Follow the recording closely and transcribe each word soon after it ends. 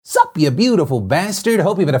Sup, you beautiful bastard.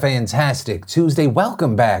 Hope you've had a fantastic Tuesday.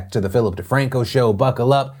 Welcome back to the Philip DeFranco Show.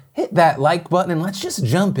 Buckle up, hit that like button, and let's just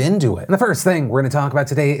jump into it. And the first thing we're going to talk about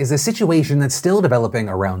today is a situation that's still developing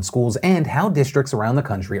around schools and how districts around the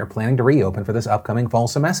country are planning to reopen for this upcoming fall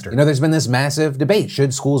semester. You know, there's been this massive debate.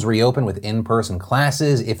 Should schools reopen with in-person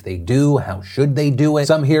classes? If they do, how should they do it?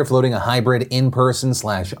 Some here floating a hybrid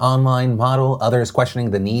in-person/online model, others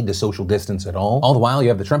questioning the need to social distance at all. All the while, you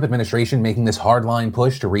have the Trump administration making this hardline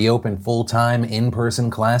push to reopen full-time in-person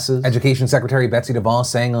classes. Education Secretary Betsy DeVos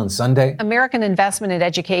saying on Sunday, American investment in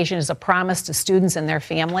education is a promise to students and their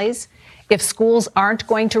families. If schools aren't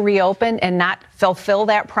going to reopen and not fulfill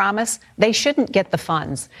that promise, they shouldn't get the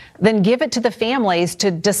funds. Then give it to the families to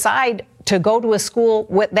decide to go to a school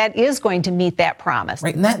that is going to meet that promise.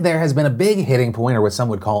 Right, and that there has been a big hitting point, or what some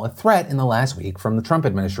would call a threat, in the last week from the Trump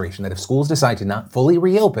administration, that if schools decide to not fully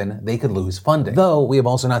reopen, they could lose funding. Though, we have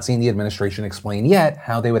also not seen the administration explain yet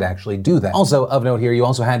how they would actually do that. Also, of note here, you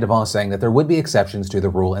also had DeVos saying that there would be exceptions to the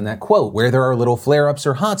rule, and that, quote, where there are little flare-ups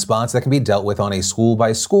or hotspots that can be dealt with on a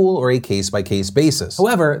school-by-school or a case-by-case basis.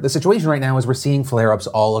 However, the situation right now is we're seeing flare-ups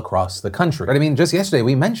all across the country. Right? I mean, just yesterday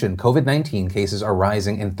we mentioned COVID-19 cases are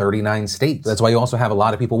rising in 39 states. That's why you also have a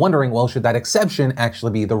lot of people wondering, well, should that exception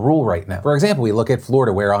actually be the rule right now? For example, we look at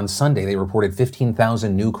Florida, where on Sunday they reported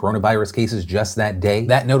 15,000 new coronavirus cases just that day.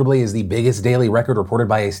 That notably is the biggest daily record reported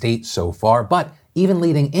by a state so far, but even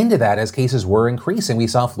leading into that, as cases were increasing, we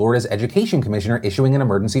saw Florida's education commissioner issuing an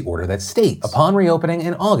emergency order that states, upon reopening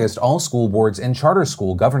in August, all school boards and charter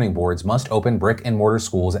school governing boards must open brick and mortar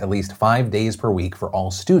schools at least 5 days per week for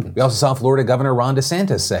all students. We also saw Florida Governor Ron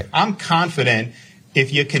DeSantis say, I'm confident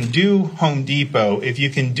if you can do Home Depot, if you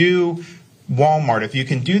can do Walmart, if you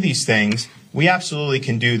can do these things, we absolutely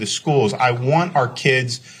can do the schools. I want our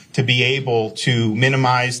kids to be able to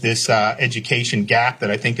minimize this education gap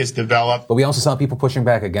that I think has developed. But we also saw people pushing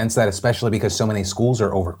back against that, especially because so many schools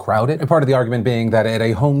are overcrowded. And part of the argument being that at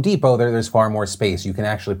a Home Depot, there's far more space. You can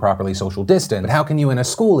actually properly social distance. But how can you in a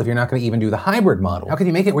school if you're not going to even do the hybrid model? How can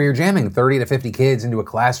you make it where you're jamming 30 to 50 kids into a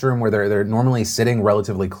classroom where they're normally sitting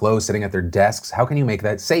relatively close, sitting at their desks? How can you make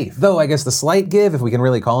that safe? Though I guess the slight give, if we can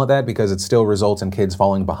really call it that, because it still results in kids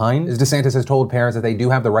falling behind, is DeSantis has told parents that they do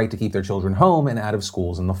have the right to keep their children home and out of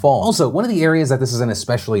schools in the fall. Also, one of the areas that this is an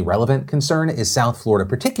especially relevant concern is South Florida,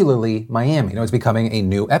 particularly Miami. You know, it's becoming a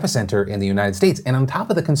new epicenter in the United States. And on top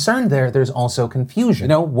of the concern there's also confusion. You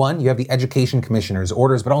know, one, you have the education commissioner's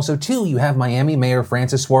orders, but also two, you have Miami Mayor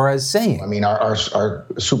Francis Suarez saying, I mean, our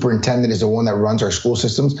superintendent is the one that runs our school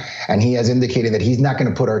systems, and he has indicated that he's not going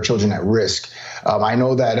to put our children at risk. I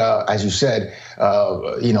know that, as you said,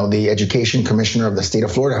 the education commissioner of the state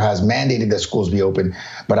of Florida has mandated that schools be open,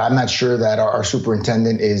 but I'm not sure that our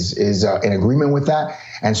superintendent is in agreement with that.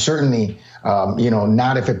 And certainly,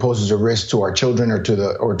 not if it poses a risk to our children or to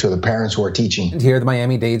the parents who are teaching. And here, the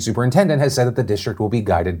Miami-Dade superintendent has said that the district will be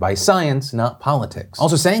guided by science, not politics.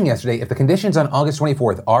 Also saying yesterday, if the conditions on August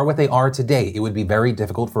 24th are what they are today, it would be very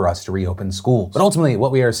difficult for us to reopen schools. But ultimately,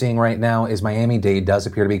 what we are seeing right now is Miami-Dade does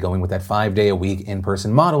appear to be going with that 5-day-a-week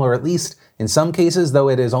in-person model, or at least in some cases, though,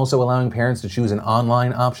 it is also allowing parents to choose an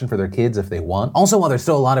online option for their kids if they want. Also, while there's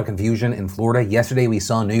still a lot of confusion in Florida, yesterday we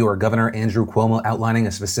saw New York Governor Andrew Cuomo outlining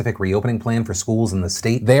a specific reopening plan for schools in the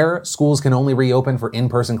state. There, schools can only reopen for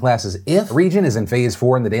in-person classes if the region is in phase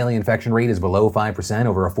 4 and the daily infection rate is below 5%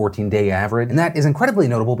 over a 14-day average. And that is incredibly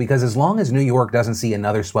notable because as long as New York doesn't see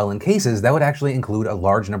another swell in cases, that would actually include a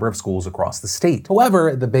large number of schools across the state.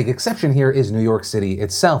 However, the big exception here is New York City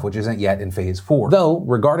itself, which isn't yet in phase 4. Though,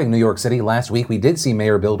 regarding New York City, last week we did see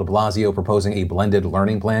Mayor Bill de Blasio proposing a blended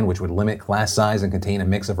learning plan, which would limit class size and contain a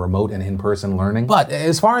mix of remote and in-person learning. But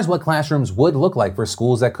as far as what classrooms would look like for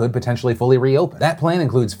schools that could potentially fully reopen, that plan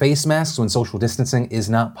includes face masks when social distancing is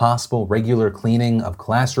not possible, regular cleaning of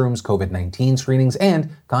classrooms, COVID-19 screenings, and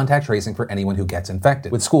contact tracing for anyone who gets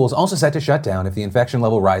infected, with schools also set to shut down if the infection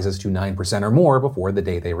level rises to 9% or more before the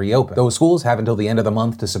day they reopen. Those schools have until the end of the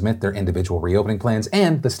month to submit their individual reopening plans,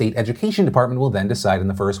 and the state education department will then decide in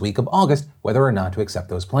the first week of August whether or not to accept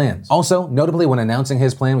those plans. Also, notably, when announcing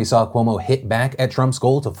his plan, we saw Cuomo hit back at Trump's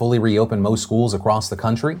goal to fully reopen most schools across the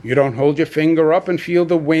country. You don't hold your finger up and feel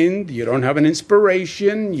the wind. You don't have an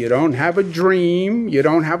inspiration. You don't have a dream. You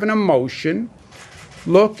don't have an emotion.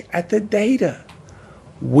 Look at the data.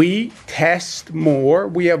 We test more.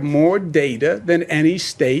 We have more data than any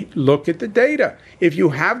state. Look at the data. If you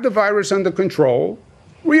have the virus under control,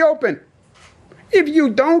 reopen. If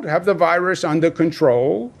you don't have the virus under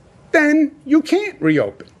control, then you can't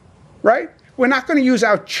reopen, right? We're not going to use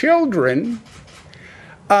our children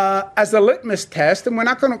as the litmus test, and we're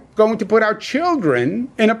not going to put our children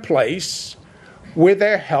in a place where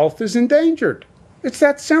their health is endangered. It's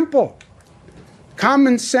that simple.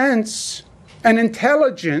 Common sense and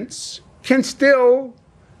intelligence can still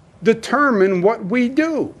determine what we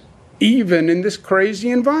do, even in this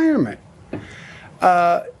crazy environment.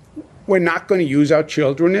 We're not going to use our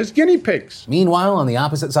children as guinea pigs. Meanwhile, on the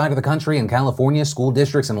opposite side of the country in California, school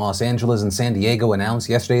districts in Los Angeles and San Diego announced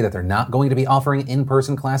yesterday that they're not going to be offering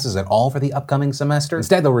in-person classes at all for the upcoming semester.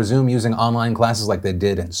 Instead, they'll resume using online classes like they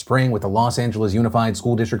did in spring, with the Los Angeles Unified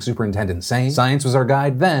School District Superintendent saying, "Science was our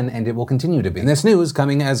guide then, and it will continue to be." And this news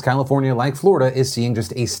coming as California, like Florida, is seeing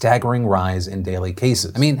just a staggering rise in daily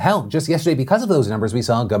cases. I mean, hell, just yesterday, because of those numbers, we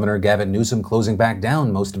saw Governor Gavin Newsom closing back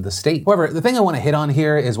down most of the state. However, the thing I want to hit on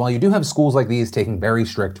here is while you do have schools like these taking very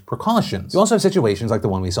strict precautions, you also have situations like the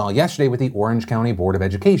one we saw yesterday with the Orange County Board of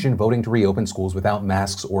Education voting to reopen schools without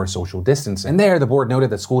masks or social distancing. And there, the board noted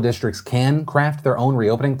that school districts can craft their own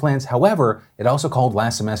reopening plans. However, it also called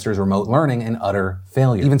last semester's remote learning an utter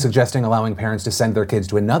failure, even suggesting allowing parents to send their kids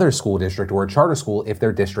to another school district or a charter school if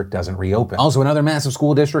their district doesn't reopen. Also, in other massive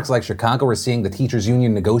school districts like Chicago, we're seeing the teachers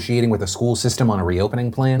union negotiating with the school system on a reopening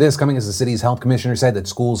plan. This coming as the city's health commissioner said that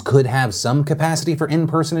schools could have some capacity for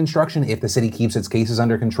in-person instruction if the city keeps its cases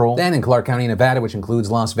under control. Then in Clark County, Nevada, which includes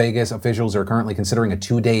Las Vegas, officials are currently considering a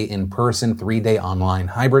 2-day in-person, 3-day online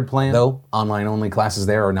hybrid plan, though online-only classes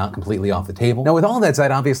there are not completely off the table. Now, with all that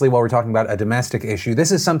said, obviously, while we're talking about a domestic issue,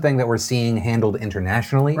 this is something that we're seeing handled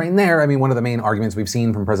internationally. Right in there, I mean, one of the main arguments we've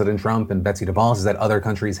seen from President Trump and Betsy DeVos is that other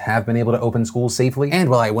countries have been able to open schools safely. And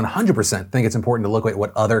while I 100% think it's important to look at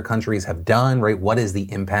what other countries have done, right, what is the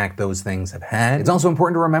impact those things have had, it's also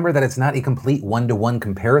important to remember that it's not a complete one-to-one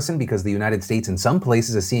comparison, because the United States in some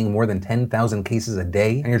places is seeing more than 10,000 cases a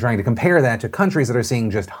day, and you're trying to compare that to countries that are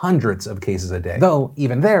seeing just hundreds of cases a day. Though,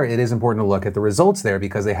 even there, it is important to look at the results there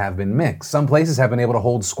because they have been mixed. Some places have been able to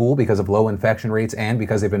hold school because of low infection rates and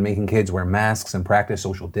because they've been making kids wear masks and practice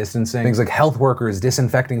social distancing. Things like health workers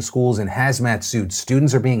disinfecting schools in hazmat suits,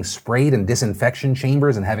 students are being sprayed in disinfection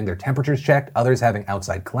chambers and having their temperatures checked, others having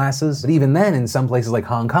outside classes. But even then, in some places like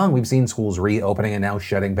Hong Kong, we've seen schools reopening and now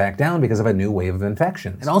shutting back down because of a new wave of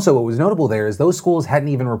infections. And also, what was notable there is those schools hadn't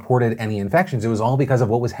even reported any infections. It was all because of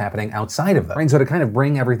what was happening outside of them. Right? And so to kind of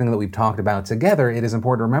bring everything that we've talked about together, it is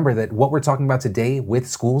important to remember that what we're talking about today with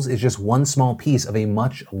schools is just one small piece of a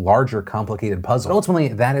much larger, complicated puzzle. But ultimately,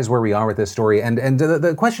 that is where we are with this story. And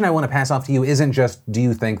the question I want to pass off to you isn't just, do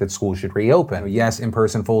you think that schools should reopen? Yes,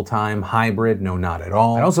 in-person, full-time, hybrid, no, not at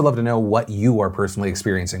all. I'd also love to know what you are personally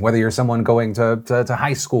experiencing, whether you're someone going to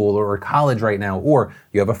high school or college right now, or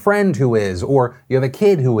you have a friend who is, or you have a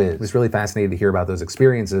kid who is. It's really fascinating to hear about those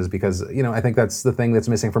experiences because, I think that's the thing that's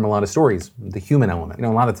missing from a lot of stories, the human element. A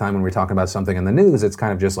lot of time when we're talking about something in the news, it's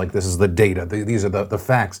kind of just like, this is the data, these are the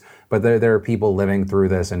facts, but there are people living through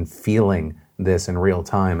this and feeling this in real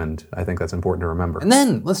time, and I think that's important to remember. And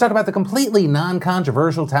then let's talk about the completely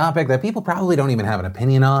non-controversial topic that people probably don't even have an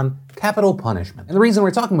opinion on: capital punishment. And the reason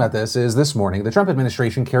we're talking about this is this morning, the Trump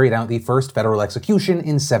administration carried out the first federal execution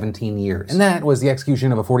in 17 years. And that was the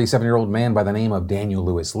execution of a 47-year-old man by the name of Daniel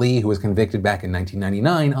Lewis Lee, who was convicted back in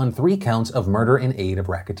 1999 on 3 counts of murder in aid of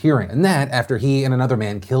racketeering. And that after he and another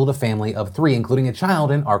man killed a family of 3, including a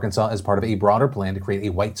child, in Arkansas as part of a broader plan to create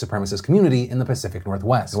a white supremacist community in the Pacific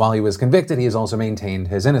Northwest. And while he was convicted, he has also maintained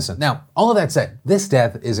his innocence. Now, all of that said, this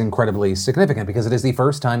death is incredibly significant because it is the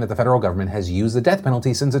first time that the federal government has used the death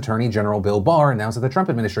penalty since Attorney General Bill Barr announced that the Trump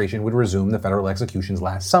administration would resume the federal executions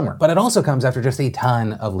last summer. But it also comes after just a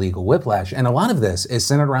ton of legal whiplash, and a lot of this is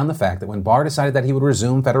centered around the fact that when Barr decided that he would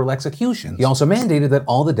resume federal executions, he also mandated that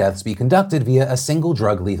all the deaths be conducted via a single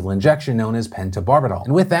drug lethal injection known as pentobarbital.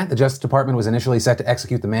 And with that, the Justice Department was initially set to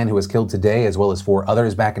execute the man who was killed today, as well as 4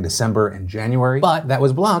 others back in December and January, but that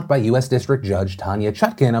was blocked by U.S. District Judge Tanya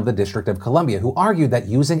Chutkan of the District of Columbia, who argued that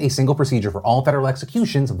using a single procedure for all federal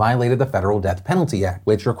executions violated the Federal Death Penalty Act,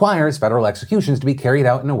 which requires federal executions to be carried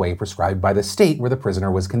out in a way prescribed by the state where the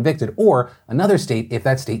prisoner was convicted, or another state if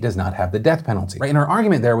that state does not have the death penalty. Right, and her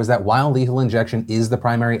argument there was that while lethal injection is the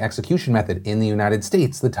primary execution method in the United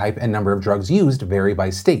States, the type and number of drugs used vary by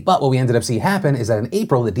state. But what we ended up seeing happen is that in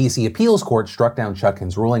April, the D.C. Appeals Court struck down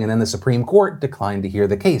Chutkan's ruling, and then the Supreme Court declined to hear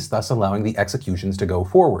the case, thus allowing the executions to go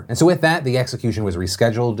forward. And so with that, the execution was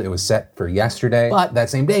rescheduled. It was set for yesterday, but that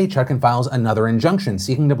same day, Chutkan files another injunction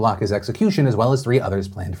seeking to block his execution, as well as 3 others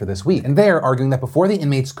planned for for this week. And they're arguing that before the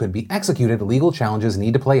inmates could be executed, legal challenges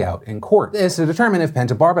need to play out in court. This to determine if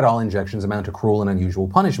pentobarbital injections amount to cruel and unusual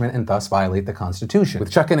punishment and thus violate the Constitution. With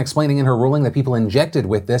Chutkan explaining in her ruling that people injected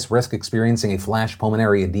with this risk experiencing a flash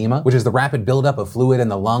pulmonary edema, which is the rapid buildup of fluid in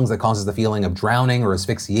the lungs that causes the feeling of drowning or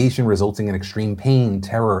asphyxiation, resulting in extreme pain,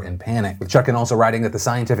 terror, and panic. With Chutkan also writing that the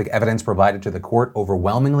scientific evidence provided to the court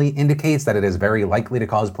overwhelmingly indicates that it is very likely to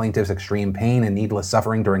cause plaintiffs extreme pain and needless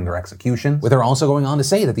suffering during their execution. With her also going on to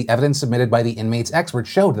say that the evidence submitted by the inmates' experts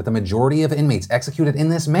showed that the majority of inmates executed in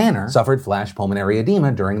this manner suffered flash pulmonary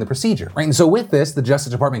edema during the procedure. Right, and so with this, the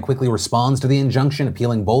Justice Department quickly responds to the injunction,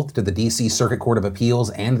 appealing both to the D.C. Circuit Court of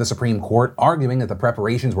Appeals and the Supreme Court, arguing that the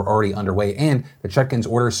preparations were already underway and that Chutkan's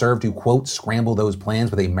order served to, quote, scramble those plans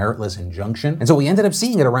with a meritless injunction. And so we ended up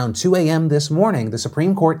seeing at around 2 a.m. this morning, the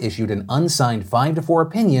Supreme Court issued an unsigned 5-4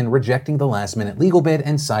 opinion rejecting the last-minute legal bid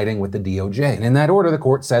and siding with the DOJ. And in that order, the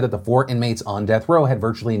court said that the 4 inmates on death row had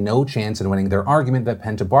virtually no chance in winning their argument that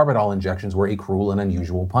pentobarbital injections were a cruel and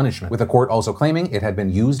unusual punishment, with the court also claiming it had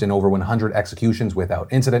been used in over 100 executions without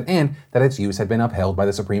incident and that its use had been upheld by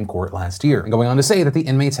the Supreme Court last year, and going on to say that the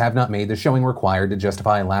inmates have not made the showing required to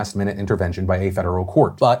justify last-minute intervention by a federal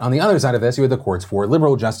court. But on the other side of this, you had the court's 4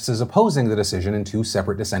 liberal justices opposing the decision in 2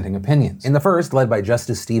 separate dissenting opinions. In the first, led by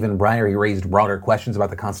Justice Stephen Breyer, he raised broader questions about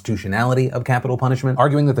the constitutionality of capital punishment,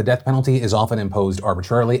 arguing that the death penalty is often imposed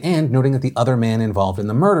arbitrarily and noting that the other man involved in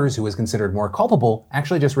the murders, who is considered more culpable,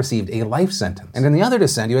 actually just received a life sentence. And in the other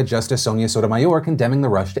dissent, you had Justice Sonia Sotomayor condemning the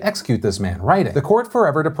rush to execute this man, writing, "The court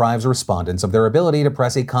forever deprives respondents of their ability to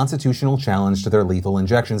press a constitutional challenge to their lethal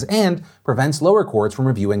injections and prevents lower courts from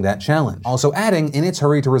reviewing that challenge." Also adding, "In its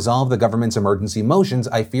hurry to resolve the government's emergency motions,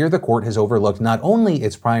 I fear the court has overlooked not only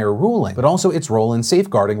its prior ruling, but also its role in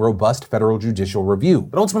safeguarding robust federal judicial review."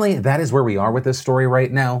 But ultimately, that is where we are with this story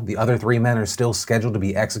right now. The other 3 men are still scheduled to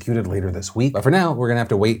be executed later this week. But for now, we're gonna have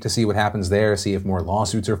to wait to see what happens there, see if more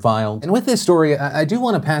lawsuits are filed. And with this story, I do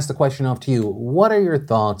want to pass the question off to you. What are your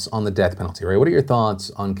thoughts on the death penalty, right? What are your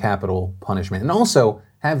thoughts on capital punishment? And also,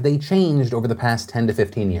 have they changed over the past 10 to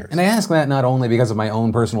 15 years? And I ask that not only because of my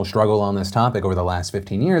own personal struggle on this topic over the last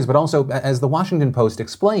 15 years, but also, as the Washington Post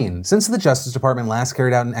explained, since the Justice Department last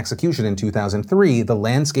carried out an execution in 2003, the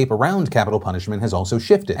landscape around capital punishment has also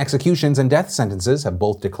shifted. Executions and death sentences have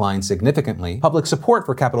both declined significantly. Public support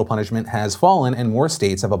for capital punishment has fallen, and more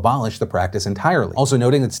states have abolished the practice entirely. Also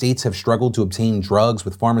noting that states have struggled to obtain drugs,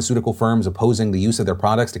 with pharmaceutical firms opposing the use of their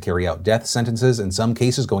products to carry out death sentences, in some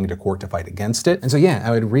cases going to court to fight against it. And so yeah,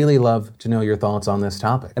 I would really love to know your thoughts on this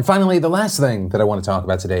topic. And finally, the last thing that I want to talk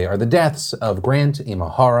about today are the deaths of Grant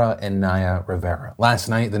Imahara and Naya Rivera. Last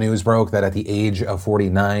night, the news broke that at the age of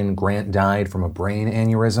 49, Grant died from a brain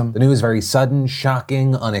aneurysm. The news very sudden,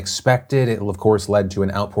 shocking, unexpected. It, of course, led to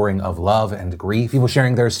an outpouring of love and grief. People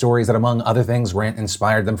sharing their stories that, among other things, Grant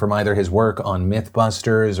inspired them from either his work on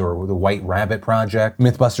Mythbusters or the White Rabbit Project.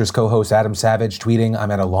 Mythbusters co-host Adam Savage tweeting,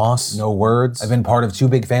 "I'm at a loss, no words. I've been part of 2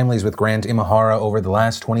 big families with Grant Imahara over the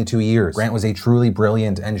last 22 years. Grant was a truly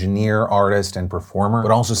brilliant engineer, artist, and performer, but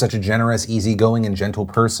also such a generous, easygoing, and gentle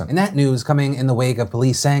person." And that news coming in the wake of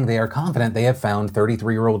police saying they are confident they have found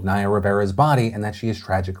 33-year-old Naya Rivera's body and that she has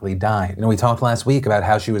tragically died. You know, we talked last week about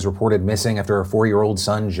how she was reported missing after her 4-year-old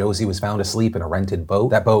son, Josie, was found asleep in a rented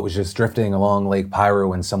boat. That boat was just drifting along Lake Pyro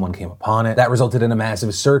when someone came upon it. That resulted in a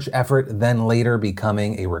massive search effort, then later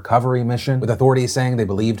becoming a recovery mission, with authorities saying they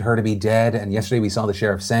believed her to be dead. And yesterday we saw the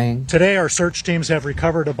sheriff saying, "Today our search teams have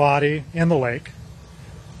recovered a body in the lake.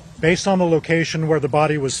 Based on the location where the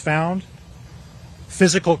body was found,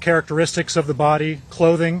 physical characteristics of the body,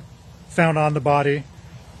 clothing found on the body,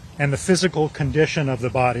 and the physical condition of the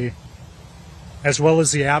body, as well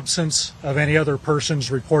as the absence of any other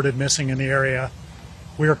persons reported missing in the area,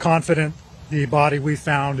 we are confident the body we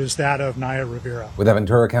found is that of Naya Rivera." With the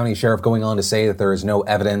Ventura County Sheriff going on to say that there is no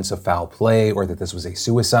evidence of foul play or that this was a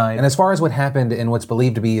suicide. And as far as what happened in what's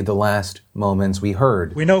believed to be the last moments we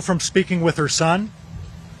heard, "We know from speaking with her son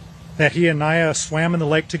that he and Naya swam in the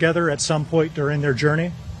lake together at some point during their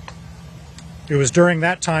journey. It was during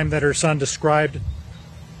that time that her son described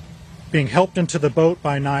being helped into the boat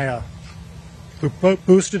by Naya, who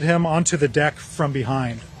boosted him onto the deck from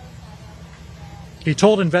behind. He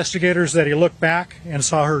told investigators that he looked back and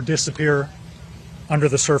saw her disappear under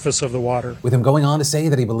the surface of the water. With him going on to say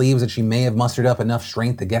that he believes that she may have mustered up enough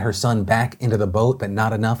strength to get her son back into the boat, but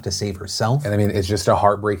not enough to save herself. And I mean, it's just a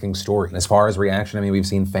heartbreaking story. And as far as reaction, I mean, we've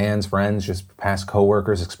seen fans, friends, just past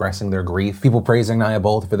coworkers expressing their grief. People praising Naya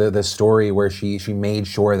both for this story where she made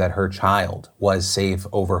sure that her child was safe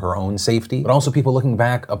over her own safety, but also people looking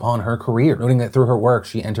back upon her career, noting that through her work,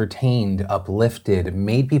 she entertained, uplifted,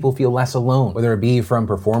 made people feel less alone, whether it be from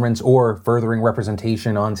performance or furthering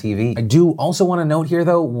representation on TV. I do also want to note here,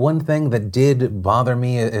 though, one thing that did bother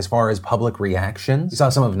me as far as public reactions. We saw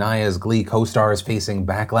some of Naya's Glee co-stars facing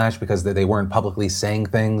backlash because they weren't publicly saying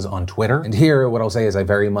things on Twitter. And here, what I'll say is I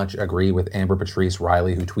very much agree with Amber Patrice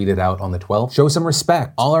Riley, who tweeted out on the 12th, "Show some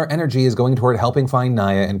respect. All our energy is going toward helping find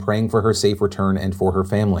Naya and praying for her safe return and for her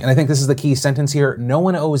family." And I think this is the key sentence here. No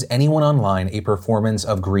one owes anyone online a performance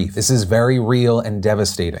of grief. This is very real and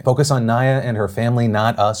devastating. Focus on Naya and her family,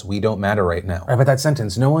 not us. We don't matter right now. All right, but that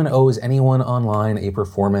sentence, no one owes anyone online a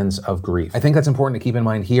performance of grief. I think that's important to keep in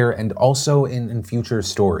mind here and also in future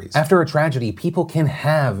stories. After a tragedy, people can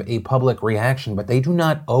have a public reaction, but they do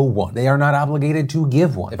not owe one. They are not obligated to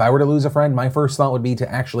give one. If I were to lose a friend, my first thought would be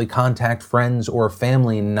to actually contact friends or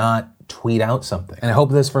family, not tweet out something. And I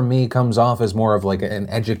hope this for me comes off as more of like an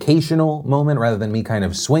educational moment rather than me kind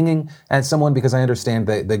of swinging at someone, because I understand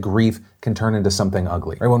that the grief can turn into something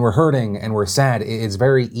ugly. Right? When we're hurting and we're sad, it's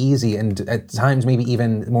very easy and at times maybe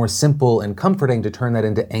even more simple and comforting to turn that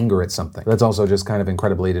into anger at something. That's also just kind of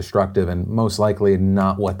incredibly destructive and most likely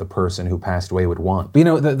not what the person who passed away would want. But you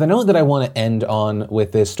know, the note that I want to end on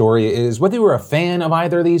with this story is whether you were a fan of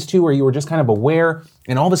either of these two or you were just kind of aware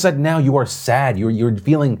and all of a sudden now you are sad, you're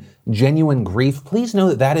feeling genuine grief, please know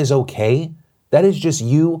that that is okay. That is just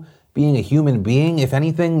you being a human being. If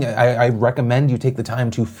anything, I recommend you take the time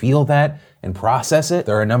to feel that and process it.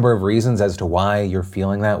 There are a number of reasons as to why you're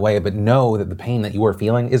feeling that way, but know that the pain that you are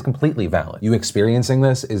feeling is completely valid. You experiencing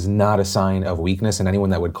this is not a sign of weakness, and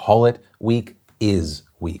anyone that would call it weak is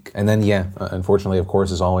weak. And then, unfortunately, of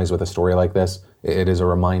course, as always with a story like this, it is a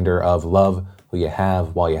reminder of love who you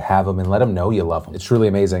have while you have them and let them know you love them. It's truly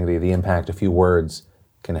amazing the impact a few words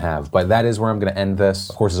can have. But that is where I'm going to end this.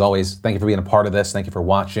 Of course, as always, thank you for being a part of this. Thank you for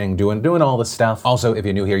watching, doing all this stuff. Also, if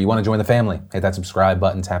you're new here, you want to join the family, hit that subscribe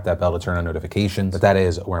button, tap that bell to turn on notifications. But that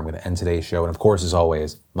is where I'm going to end today's show. And of course, as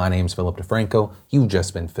always, my name's Philip DeFranco. You've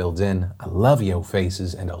just been filled in. I love yo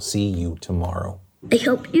faces, and I'll see you tomorrow. I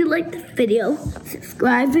hope you liked the video.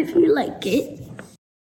 Subscribe if you like it.